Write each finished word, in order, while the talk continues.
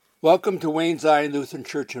Welcome to Wayne Zion Lutheran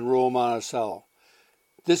Church in rural Monticello.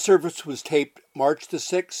 This service was taped March the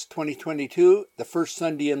 6th, 2022, the first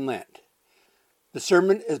Sunday in Lent. The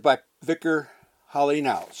sermon is by Vicar Holly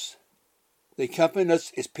Nouse. The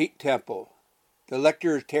accompanist is Pete Temple. The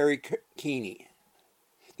lector is Terry Keeney.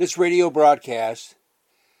 This radio broadcast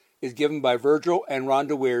is given by Virgil and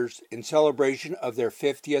Rhonda Weirs in celebration of their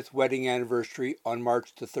 50th wedding anniversary on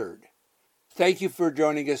March the 3rd. Thank you for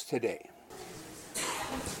joining us today.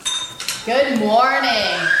 Good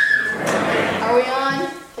morning. Are we on?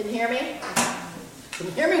 Can you hear me? Can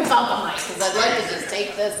you hear me without the mic? Because I'd like to just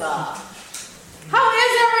take this off. How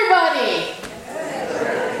is everybody?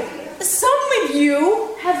 Some of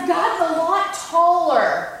you have gotten a lot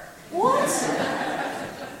taller. What?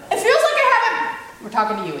 It feels like I haven't... We're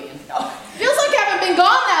talking to you, Ian. No. It feels like I haven't been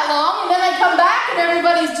gone that long, and then I come back and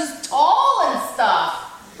everybody's just tall and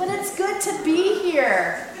stuff. But it's good to be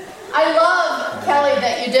here. I love, Kelly,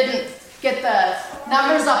 that you didn't get the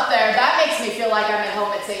numbers up there. That makes me feel like I'm at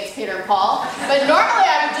home at St. Peter and Paul. But normally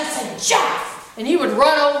I would just say, Jeff! And he would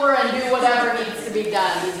run over and do whatever needs to be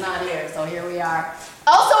done. He's not here, so here we are.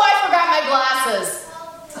 Also, I forgot my glasses.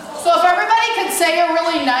 So if everybody could say a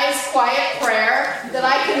really nice, quiet prayer that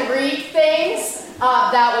I can read things,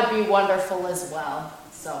 that would be wonderful as well.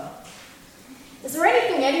 So, is there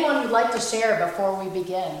anything anyone would like to share before we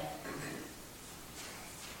begin?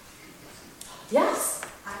 Yes?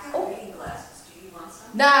 I got reading glasses. Do you want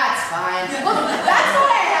some? That's fine. Look, that's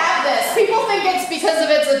why I have this. People think it's because of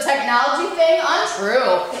it's a technology thing.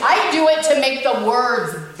 Untrue. I do it to make the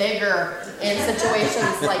words bigger in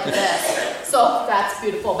situations like this. So that's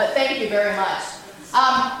beautiful. But thank you very much.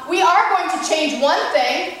 We are going to change one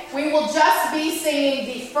thing. We will just be singing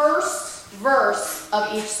the first verse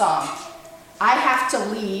of each song. I have to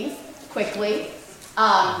leave quickly.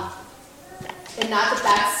 And not that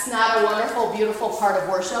that's not a wonderful, beautiful part of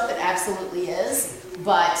worship. It absolutely is.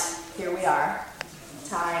 But here we are.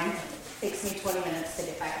 Time takes me 20 minutes to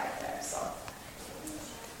get back out there. So,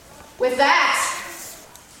 with that,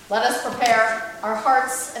 let us prepare our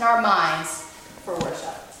hearts and our minds for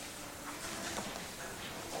worship.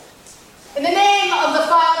 In the name of the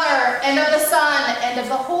Father, and of the Son, and of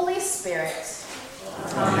the Holy Spirit.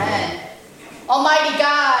 Amen. Almighty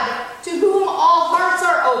God, to whom all hearts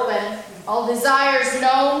are open, all desires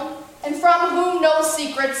known, and from whom no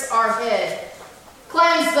secrets are hid.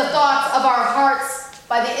 Cleanse the thoughts of our hearts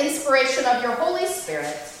by the inspiration of your Holy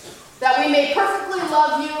Spirit, that we may perfectly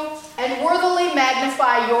love you and worthily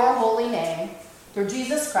magnify your holy name, through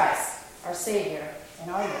Jesus Christ, our Savior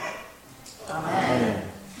and our Lord. Amen.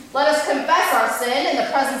 Let us confess our sin in the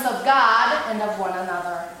presence of God and of one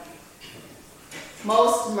another.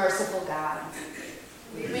 Most merciful God,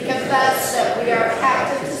 we confess that we are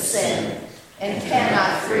captive to sin and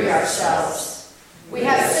cannot free ourselves. We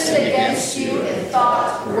have sinned against you in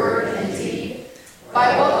thought, word, and deed,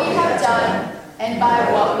 by what we have done and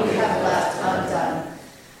by what we have left undone.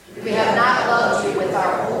 We have not loved you with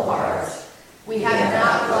our whole heart. We have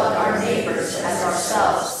not loved our neighbors as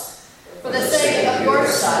ourselves. For the sake of your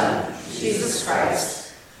Son, Jesus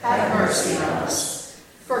Christ, have mercy on us.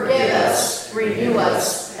 Forgive us, renew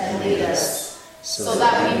us, and lead us, so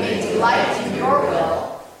that we may delight in your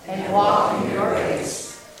will and walk in your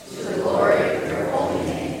ways, to the glory of your holy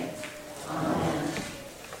name. Amen.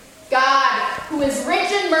 God, who is rich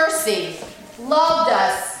in mercy, loved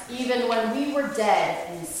us even when we were dead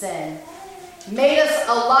in sin, made us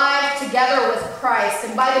alive together with Christ,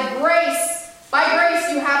 and by grace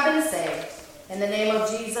you have been saved. In the name of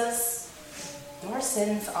Jesus, your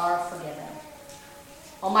sins are forgiven.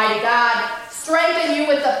 Almighty God, strengthen you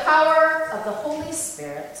with the power of the Holy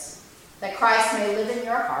Spirit, that Christ may live in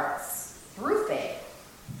your hearts through faith.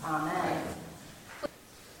 Amen.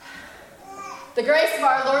 The grace of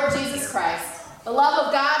our Lord Jesus Christ, the love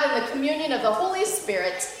of God, and the communion of the Holy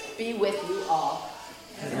Spirit be with you all.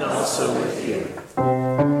 And also with you.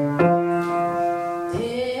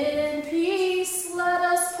 In peace, let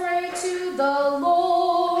us pray to the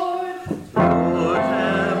Lord. Lord,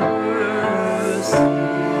 have mercy.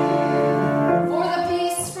 For the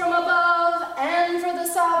peace from above and for the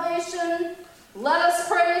salvation, let us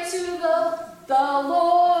pray to the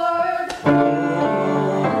Lord.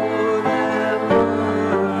 Lord, have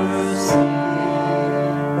mercy.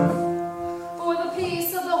 For the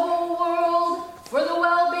peace of the whole world, for the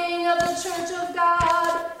well-being of the Church of God,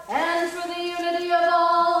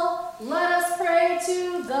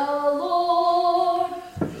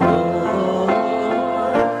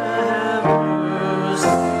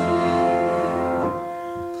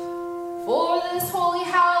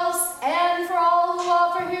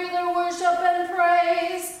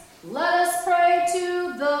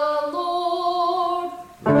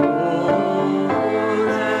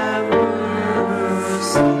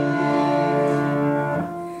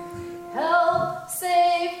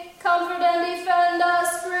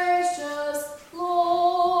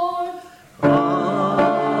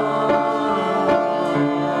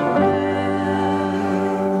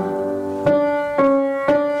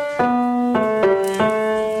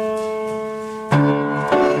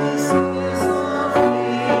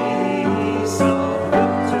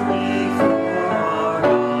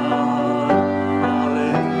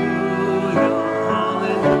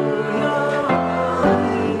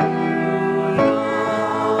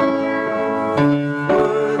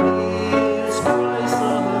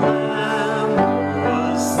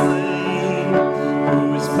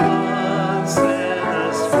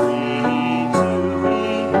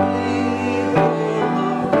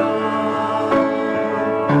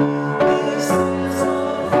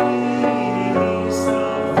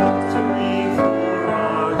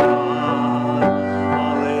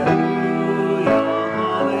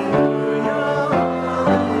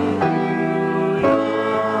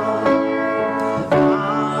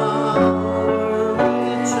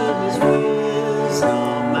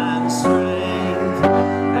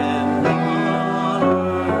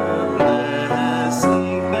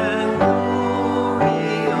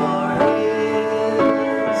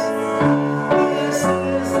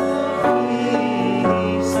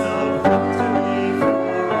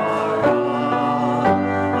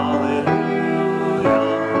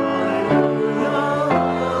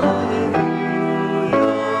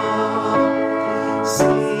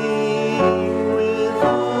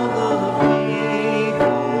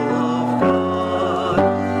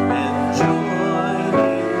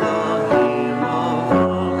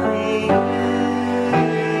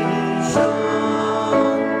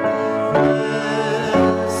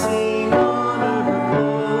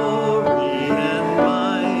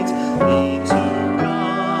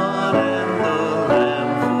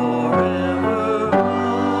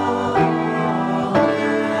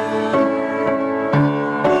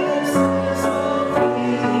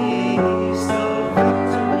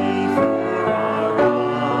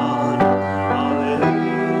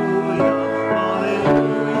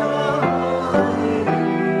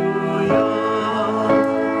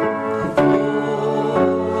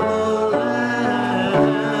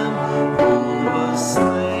 Lamb who was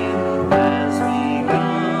slain has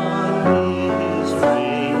begun his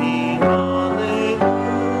reign. Hallelujah.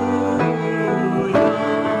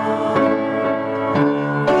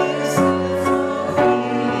 This is a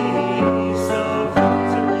feast of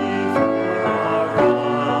victory for our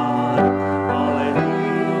God.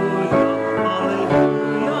 Hallelujah,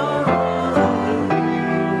 hallelujah,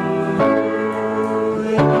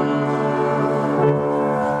 hallelujah.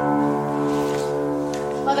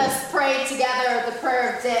 Let us pray together the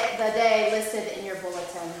prayer of the day listed in your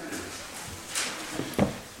bulletin.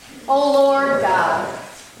 O Lord God,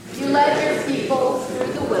 you led your people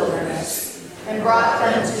through the wilderness and brought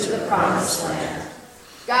them to the promised land.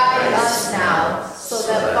 Guide us now so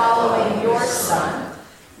that following your Son,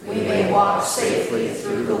 we may walk safely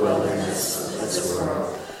through the wilderness of this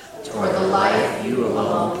world toward the life you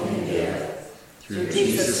alone can give. Through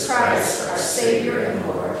Jesus Christ, our Savior and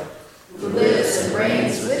Lord, who lives and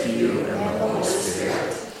reigns with you and the Holy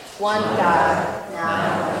Spirit, one God,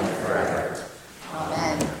 now and forever.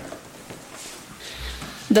 Amen.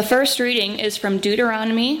 The first reading is from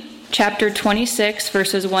Deuteronomy chapter 26,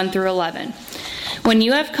 verses 1 through 11. When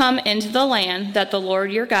you have come into the land that the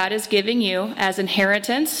Lord your God is giving you as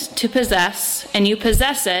inheritance to possess, and you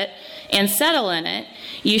possess it and settle in it,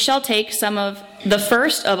 you shall take some of the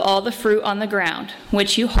first of all the fruit on the ground,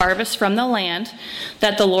 which you harvest from the land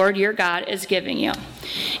that the Lord your God is giving you.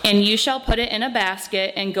 And you shall put it in a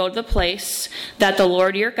basket and go to the place that the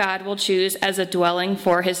Lord your God will choose as a dwelling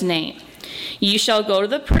for his name. You shall go to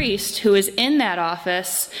the priest who is in that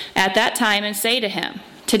office at that time and say to him,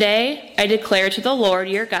 Today I declare to the Lord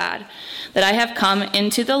your God that I have come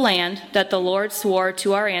into the land that the Lord swore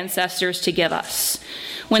to our ancestors to give us.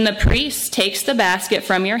 When the priest takes the basket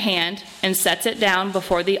from your hand and sets it down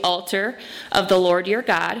before the altar of the Lord your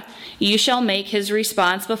God, you shall make his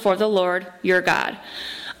response before the Lord your God.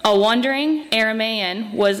 A wandering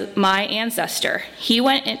Aramaean was my ancestor. He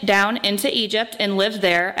went down into Egypt and lived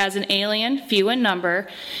there as an alien, few in number,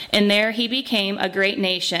 and there he became a great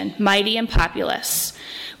nation, mighty and populous.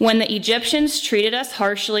 When the Egyptians treated us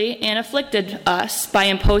harshly and afflicted us by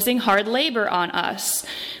imposing hard labor on us,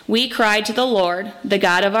 we cried to the Lord, the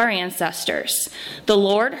God of our ancestors. The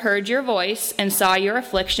Lord heard your voice and saw your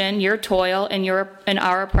affliction, your toil, and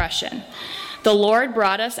our oppression. The Lord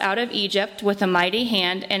brought us out of Egypt with a mighty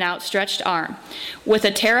hand and outstretched arm, with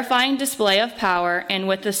a terrifying display of power and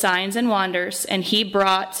with the signs and wonders, and he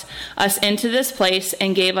brought us into this place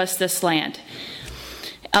and gave us this land,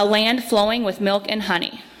 a land flowing with milk and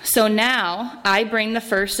honey. So now I bring the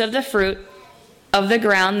first of the fruit of the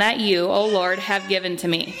ground that you, O Lord, have given to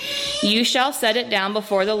me. You shall set it down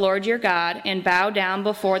before the Lord your God and bow down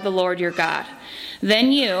before the Lord your God.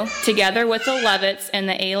 Then you, together with the Levites and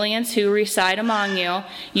the aliens who reside among you,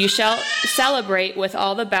 you shall celebrate with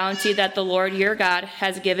all the bounty that the Lord your God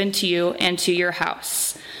has given to you and to your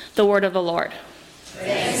house. The word of the Lord.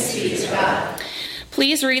 Thanks be to God.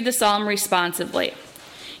 Please read the psalm responsively.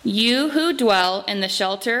 You who dwell in the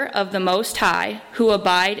shelter of the Most High, who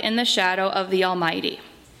abide in the shadow of the Almighty.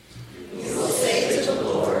 You will say to the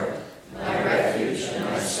Lord, my refuge and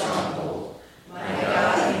my stronghold, my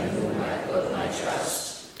God in whom I put my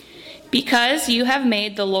trust. Because you have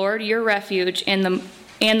made the Lord your refuge and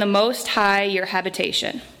the Most High your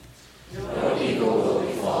habitation. No evil will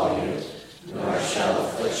befall you, nor shall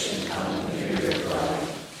affliction come near your dwelling.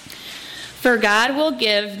 For God will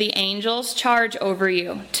give the angels charge over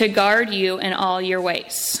you, to guard you in all your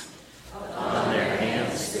ways. Upon their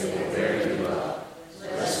hands they will bear you up,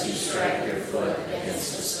 lest you strike your foot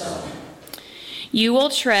against a stone. You will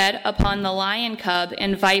tread upon the lion cub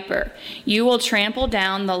and viper. You will trample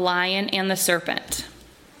down the lion and the serpent.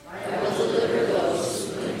 I will deliver those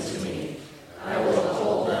who cling to me. I will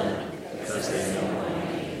uphold them because they know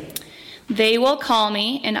my name. They will call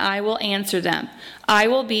me, and I will answer them. I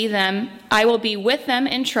will be with them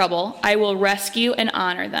in trouble. I will rescue and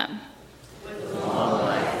honor them. With long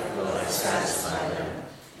life will I satisfy them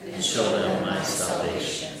and show them my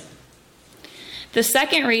salvation. The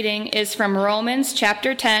second reading is from Romans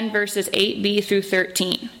chapter 10, verses 8b through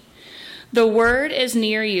 13. The word is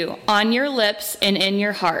near you, on your lips and in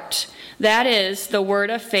your heart. That is the word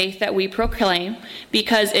of faith that we proclaim,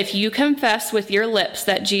 because if you confess with your lips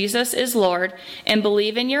that Jesus is Lord and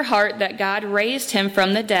believe in your heart that God raised him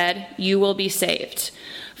from the dead, you will be saved.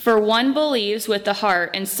 For one believes with the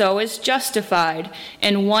heart and so is justified,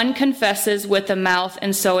 and one confesses with the mouth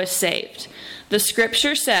and so is saved. The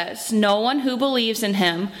scripture says, no one who believes in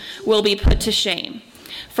him will be put to shame.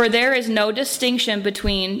 For there is no distinction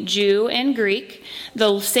between Jew and Greek.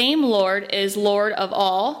 The same Lord is Lord of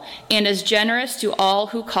all and is generous to all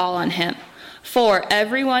who call on him. For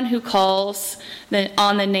everyone who calls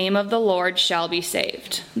on the name of the Lord shall be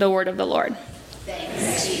saved. The word of the Lord.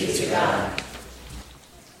 Thanks be to God.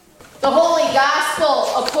 The Holy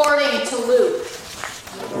Gospel according to Luke.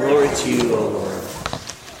 Glory to you, O Lord.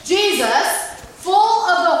 Jesus, full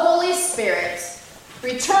of the Holy Spirit,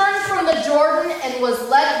 returned from the Jordan and was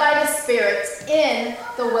led by the Spirit in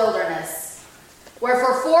the wilderness, where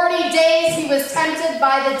for 40 days he was tempted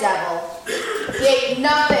by the devil. He ate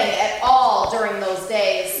nothing at all during those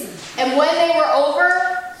days, and when they were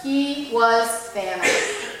over, he was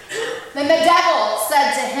famished. Then the devil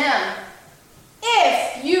said to him,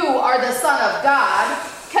 "If you are the Son of God,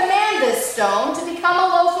 command this stone to become a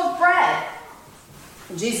loaf of bread."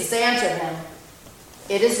 And Jesus answered him,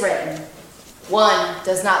 "It is written, one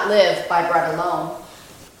does not live by bread alone."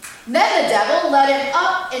 Then the devil led him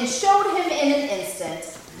up and showed him in an instant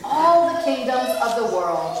all the kingdoms of the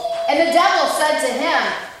world. And the devil said to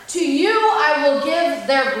him, "To you I will give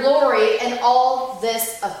their glory and all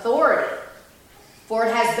this authority. For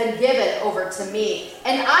it has been given over to me,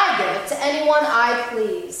 and I give it to anyone I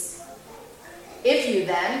please. If you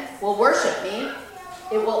then will worship me,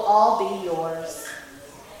 it will all be yours."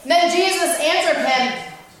 And then Jesus answered him,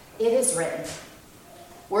 "It is written,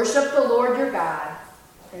 worship the Lord your God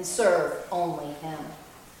and serve only him."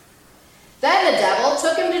 Then the devil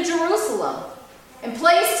took him to Jerusalem and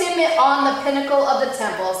placed him on the pinnacle of the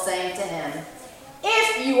temple, saying to him,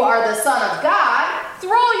 "If you are the Son of God,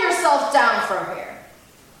 throw yourself down from here.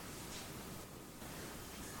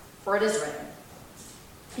 For it is written,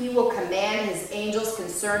 he will command his angels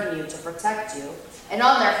concerning you to protect you, and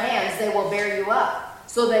on their hands they will bear you up,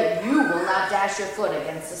 so that you will not dash your foot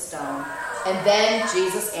against a stone." And then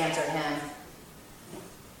Jesus answered him,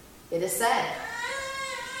 "It is said,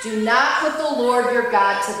 do not put the Lord your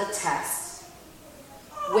God to the test."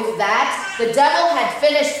 With that, the devil had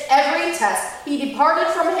finished every test. He departed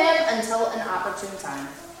from him until an opportune time.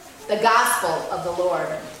 The Gospel of the Lord.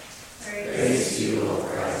 Praise to you, O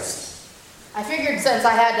Christ. I figured since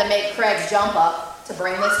I had to make Craig jump up to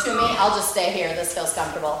bring this to me, I'll just stay here. This feels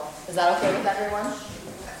comfortable. Is that okay with everyone?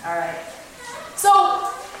 All right. So,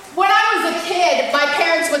 when I was a kid, my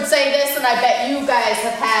parents would say this, and I bet you guys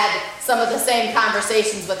have had some of the same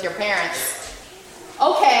conversations with your parents.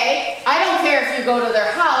 Okay, I don't care if you go to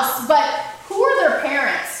their house, but who are their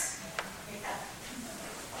parents?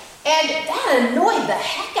 And that annoyed the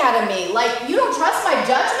heck out of me. Like, you don't trust my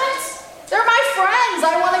judgment? They're my friends.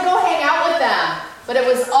 I want to go hang out with them. But it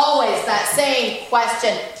was always that same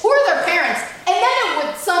question. Who are their parents? And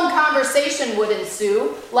then some conversation would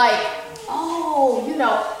ensue. Like, "Oh, you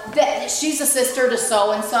know, she's a sister to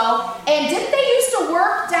so-and-so. And didn't they used to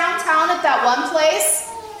work downtown at that one place?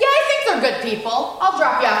 Yeah, I think they're good people. I'll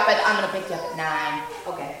drop you off, but I'm going to pick you up at 9.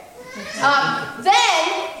 Okay.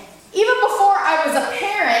 Then, even before I was a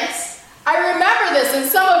parent, I remember this, and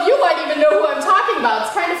some of you might even know who I'm talking about.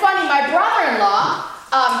 It's kind of funny. My brother-in-law,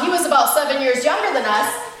 he was about 7 years younger than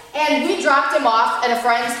us, and we dropped him off at a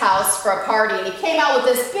friend's house for a party, and he came out with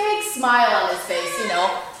this big smile on his face, you know,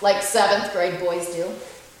 like 7th grade boys do.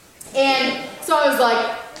 And so I was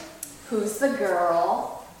like, "Who's the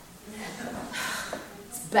girl?"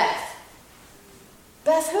 "It's Beth."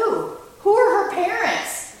 "Beth who? Who are her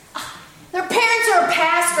parents?" "Their parents are a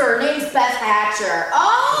pastor. Her name's Beth Hatcher."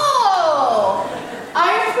 "Oh,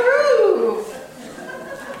 I approve."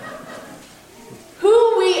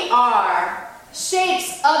 Who we are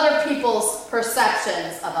shapes other people's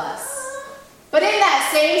perceptions of us. But in that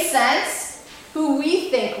same sense, who we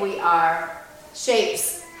think we are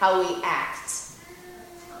shapes how we act.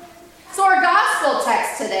 So our gospel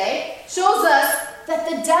text today shows us that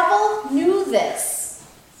the devil knew this.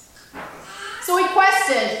 So he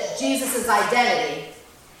questioned Jesus' identity.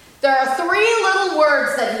 There are 3 little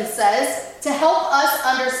words that he says to help us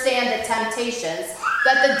understand the temptations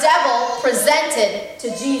that the devil presented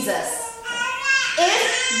to Jesus.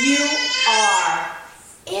 If you are.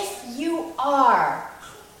 If you are.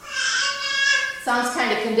 Sounds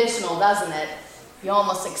kind of conditional, doesn't it? You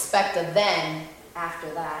almost expect a then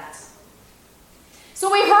after that.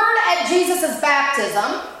 So we heard at Jesus'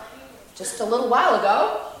 baptism, just a little while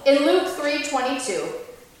ago, in Luke 3:22.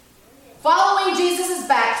 Following Jesus'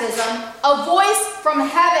 baptism, a voice from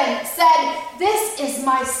heaven said, "This is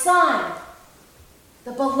my Son,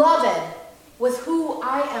 the beloved, with whom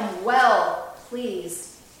I am well pleased."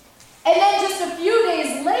 And then just a few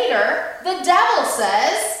days later, the devil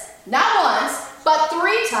says, not once, but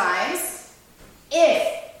 3 times, "If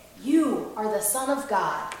you are the Son of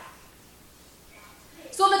God."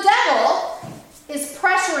 So the devil is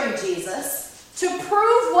pressuring Jesus to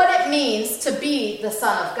prove what it means to be the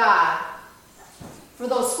Son of God. For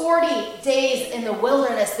those 40 days in the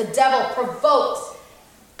wilderness, the devil provoked.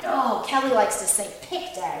 Oh, Kelly likes to say,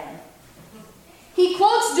 picked at him. He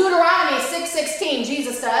quotes Deuteronomy 6:16,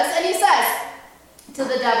 Jesus does, and he says to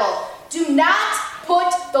the devil, "Do not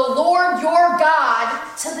put the Lord your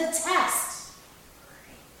God to the test."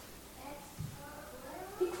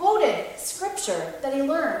 He quoted scripture that he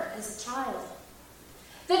learned as a child.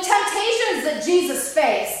 The temptations that Jesus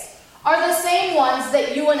faced are the same ones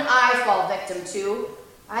that you and I fall victim to,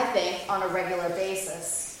 I think, on a regular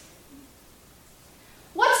basis.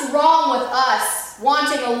 What's wrong with us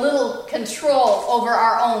wanting a little control over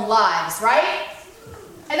our own lives, right?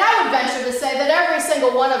 And I would venture to say that every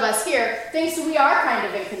single one of us here thinks we are kind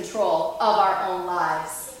of in control of our own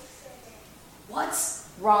lives. What's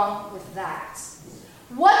wrong with that?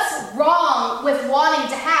 What's wrong with wanting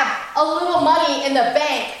to have a little money in the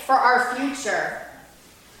bank for our future?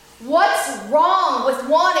 What's wrong with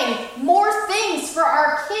wanting more things for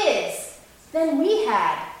our kids than we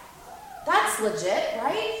had? That's legit,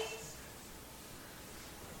 right?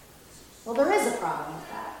 Well, there is a problem with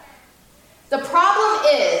that. The problem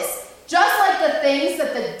is, just like the things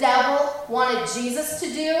that the devil wanted Jesus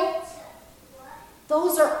to do,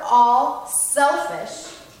 those are all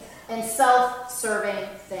selfish and self-serving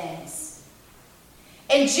things.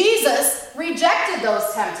 And Jesus rejected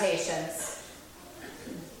those temptations.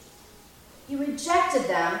 He rejected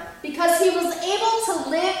them because he was able to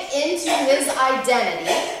live into his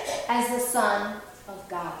identity as the Son of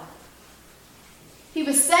God. He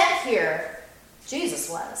was sent here, Jesus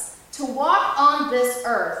was, to walk on this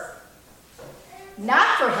earth,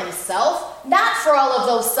 not for himself, not for all of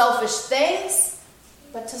those selfish things,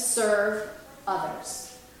 but to serve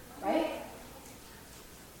others, right?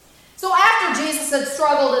 So after Jesus had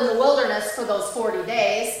struggled in the wilderness for those 40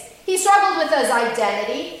 days, he struggled with his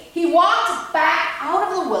identity. He walked back out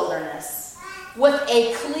of the wilderness with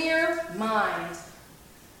a clear mind.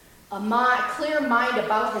 Clear mind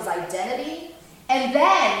about his identity. And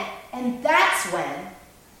that's when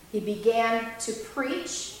he began to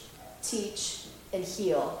preach, teach, and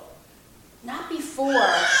heal. Not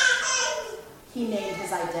before he named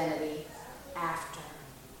his identity, after.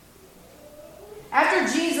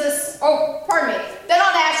 Then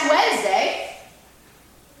on Ash Wednesday,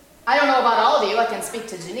 I don't know about all of you, I can speak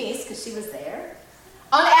to Janice because she was there.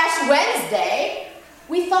 On Ash Wednesday,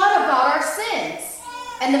 we thought about our sins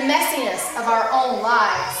and the messiness of our own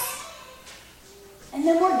lives. And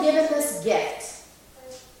then we're given this gift,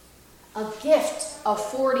 a gift of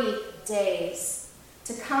 40 days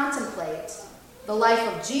to contemplate the life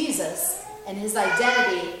of Jesus and his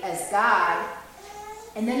identity as God.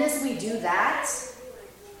 And then as we do that,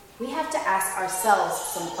 we have to ask ourselves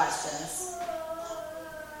some questions.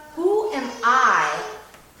 Who am I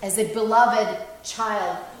as a beloved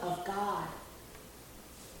child of God?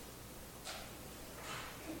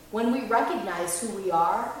 When we recognize who we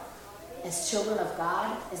are as children of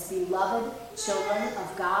God, as beloved children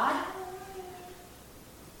of God,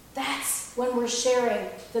 that's when we're sharing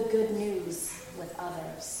the good news with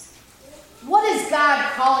others. What is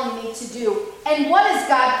God calling me to do? And what is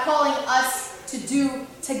God calling us to do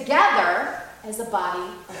together as a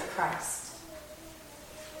body of Christ?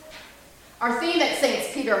 Our theme at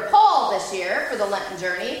St. Peter and Paul this year for the Lenten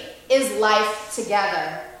journey is life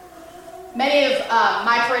together. Many of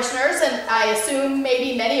my parishioners, and I assume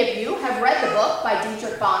maybe many of you, have read the book by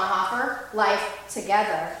Dietrich Bonhoeffer, Life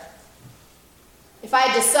Together. If I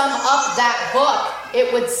had to sum up that book,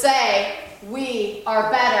 it would say, we are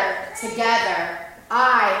better together.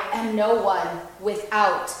 I am no one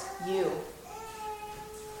without you.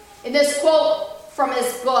 In this quote from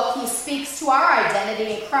his book, he speaks to our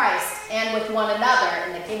identity in Christ and with one another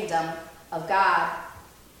in the kingdom of God.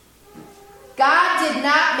 God did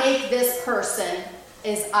not make this person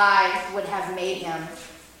as I would have made him.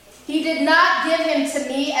 He did not give him to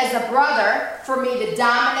me as a brother for me to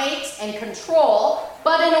dominate and control,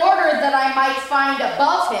 but in order that I might find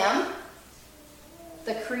above him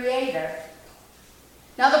the Creator.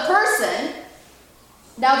 Now the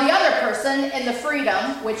other person in the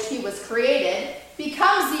freedom which he was created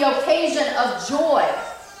becomes the occasion of joy,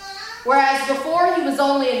 whereas before he was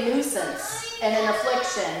only a nuisance and an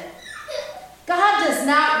affliction. God does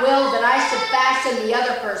not will that I should fashion the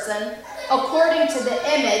other person according to the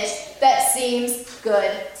image that seems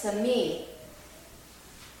good to me.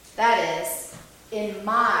 That is, in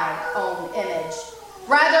my own image.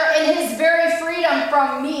 Rather, in his very freedom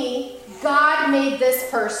from me, God made this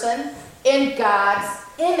person in God's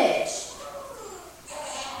image.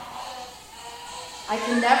 I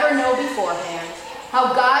can never know beforehand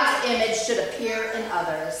how God's image should appear in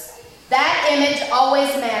others. That image always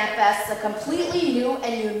manifests a completely new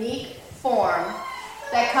and unique form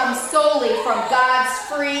that comes solely from God's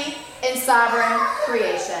free and sovereign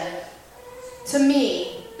creation. To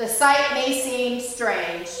me, the sight may seem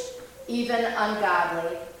strange, even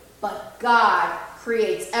ungodly, but God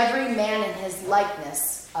creates every man in his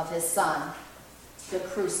likeness of his Son, the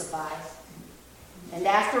crucified. And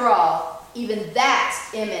after all, even that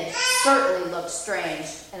image certainly looked strange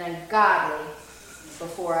and ungodly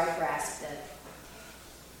before I grasped it.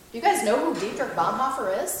 Do you guys know who Dietrich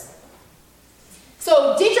Bonhoeffer is?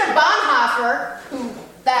 So Dietrich Bonhoeffer, who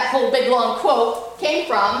that whole big long quote came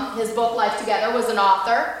from, his book Life Together, was an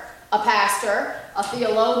author, a pastor, a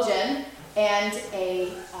theologian, and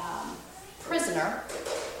a prisoner.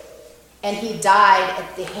 And he died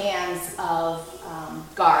at the hands of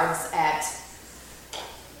guards at,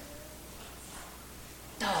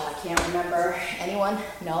 I can't remember. Anyone?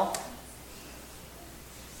 No?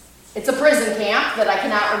 It's a prison camp that I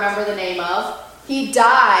cannot remember the name of. He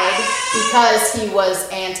died because he was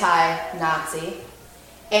anti-Nazi,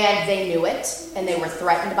 and they knew it, and they were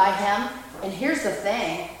threatened by him. And here's the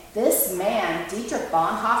thing. This man, Dietrich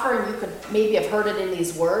Bonhoeffer, and you could maybe have heard it in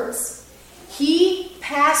these words, he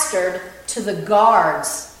pastored to the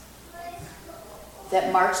guards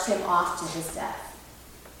that marched him off to his death.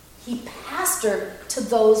 He pastored to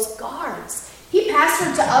those guards. He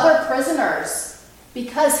pastored to other prisoners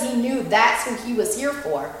because he knew that's who he was here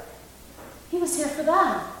for. He was here for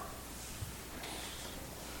them.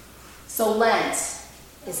 So Lent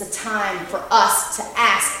is a time for us to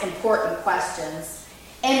ask important questions.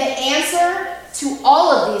 And the answer to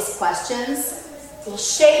all of these questions will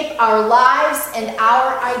shape our lives and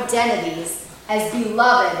our identities as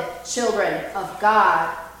beloved children of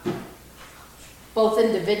God, both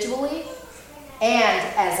individually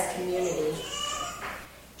and as a community.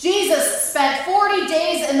 Jesus spent 40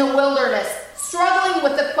 days in the wilderness struggling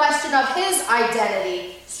with the question of his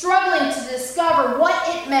identity, struggling to discover what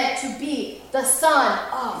it meant to be the Son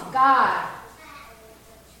of God.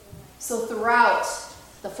 So throughout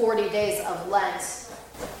the 40 days of Lent,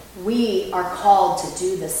 we are called to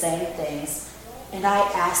do the same things. And I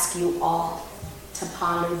ask you all to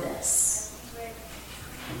ponder this.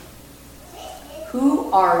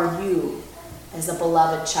 Who are you as a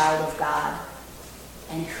beloved child of God?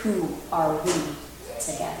 And who are we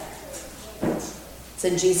together? It's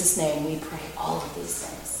in Jesus' name we pray all of these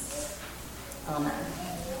things. Amen.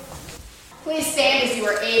 Please stand as you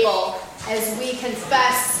are able as we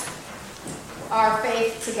confess our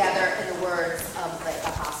faith together in the words of the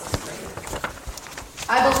Apostles' Creed.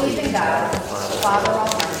 I believe in God, the Father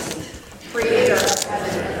Almighty, creator of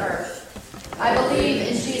heaven and earth. I believe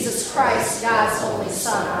in Jesus Christ, God's only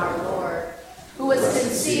Son, our Lord, who was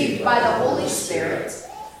conceived by the Holy Spirit,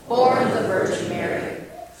 born of the Virgin Mary,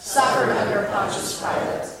 suffered under Pontius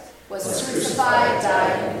Pilate, was crucified,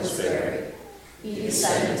 died, and was buried. He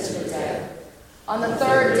descended to the dead. On the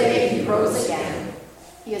third day he rose again.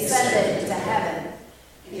 He ascended into heaven.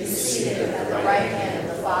 He is seated at the right hand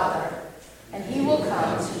of the Father, and he will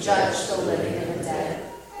come to judge the living and the dead.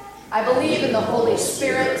 I believe in the Holy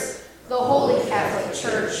Spirit, the Holy Catholic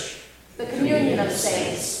Church, the communion of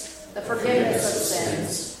saints, the forgiveness of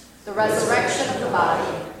sins, the resurrection of the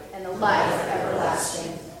body, and the life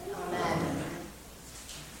everlasting. Amen.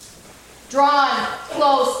 Drawn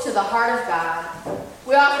close to the heart of God,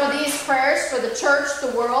 we offer these prayers for the church,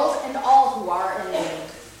 the world, and all who are in need.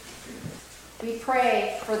 We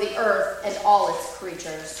pray for the earth and all its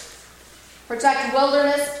creatures. Protect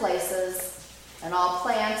wilderness places and all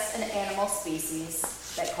plants and animal species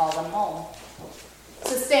that call them home.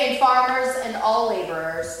 Sustain farmers and all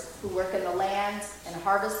laborers who work in the land and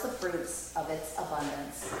harvest the fruits of its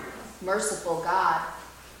abundance. Merciful God,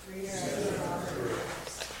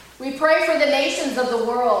 we pray for the nations of the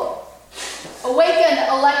world. Awaken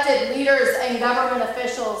elected leaders and government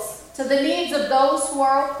officials to the needs of those who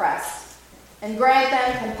are oppressed, and grant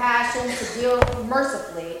them compassion to deal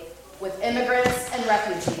mercifully with immigrants and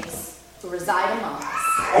refugees who reside among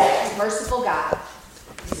us. Merciful God,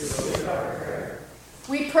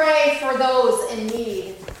 we pray for those in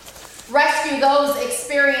need. Rescue those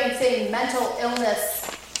experiencing mental illness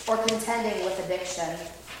or contending with addiction.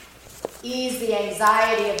 Ease the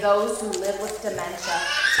anxiety of those who live with dementia.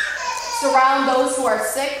 Surround those who are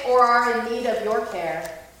sick or are in need of your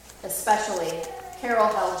care, especially Carol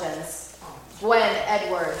Helgens, Gwen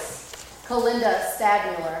Edwards, Kalinda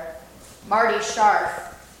Stadmuller, Marty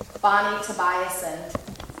Scharf, Bonnie Tobiasen,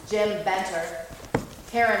 Jim Benter,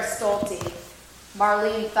 Karen Stolte,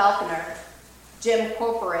 Marlene Falconer, Jim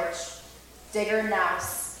Koperich, Digger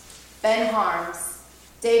Naus, Ben Harms,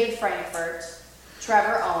 David Frankfurt,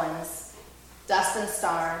 Trevor Owens, Dustin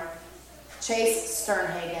Starn, Chase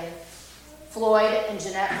Sternhagen, Floyd and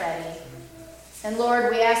Jeanette Reddy. And Lord,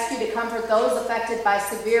 we ask you to comfort those affected by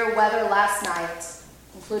severe weather last night,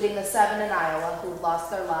 including the 7 in Iowa who've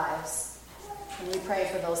lost their lives. And we pray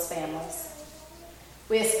for those families.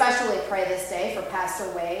 We especially pray this day for Pastor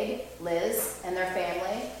Wade, Liz, and their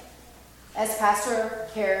family, as Pastor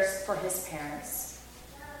cares for his parents.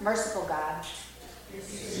 Merciful God,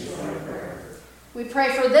 we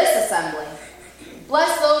pray for this assembly.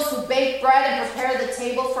 Bless those who bake bread and prepare the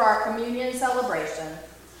table for our communion celebration.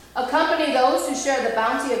 Accompany those who share the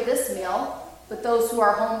bounty of this meal with those who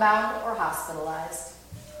are homebound or hospitalized.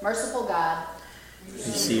 Merciful God,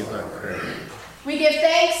 Receive our prayer. we give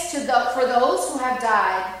thanks for those who have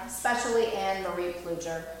died, especially Anne Marie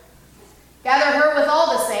Pluger. Gather her with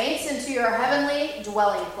all the saints into your heavenly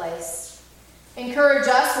dwelling place. Encourage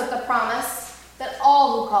us with the promise that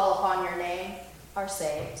all who call upon your name are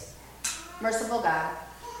saved. Merciful God,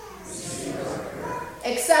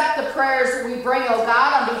 accept the prayers we bring, O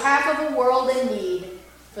God, on behalf of a world in need,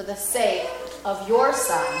 for the sake of your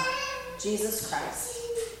Son, Jesus Christ.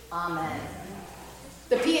 Amen.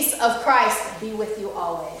 The peace of Christ be with you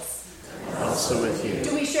always. Also with you.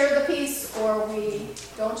 Do we share the peace or we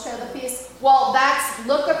don't share the peace? Well, that's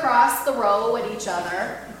look across the row at each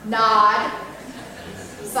other, nod,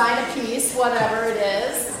 sign a peace, whatever it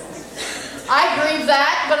is. I grieve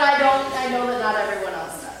that, but I know that not everyone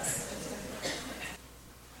else does.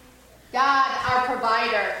 God, our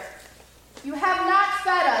provider, you have not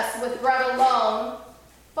fed us with bread alone,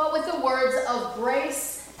 but with the words of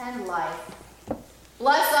grace and life.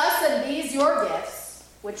 Bless us in these your gifts,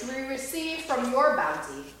 which we receive from your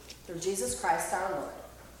bounty, through Jesus Christ our Lord.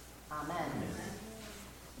 Amen.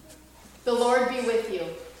 The Lord be with you.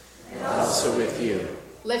 And also with you.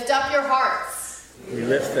 Lift up your hearts. We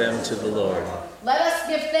lift them to the Lord. Let us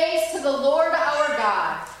give thanks to the Lord our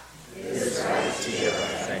God. It is right to give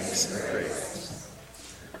our thanks and praise.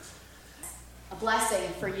 A blessing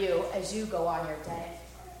for you as you go on your day.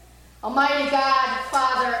 Almighty God,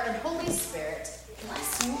 Father, and Holy Spirit,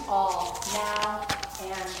 bless you all now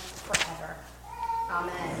and forever.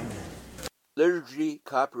 Amen. Liturgy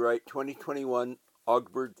copyright 2021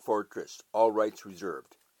 Augsburg Fortress. All rights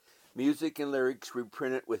reserved. Music and lyrics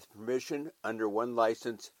reprinted with permission under one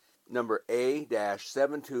license, number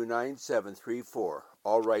A-729734.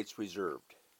 All rights reserved.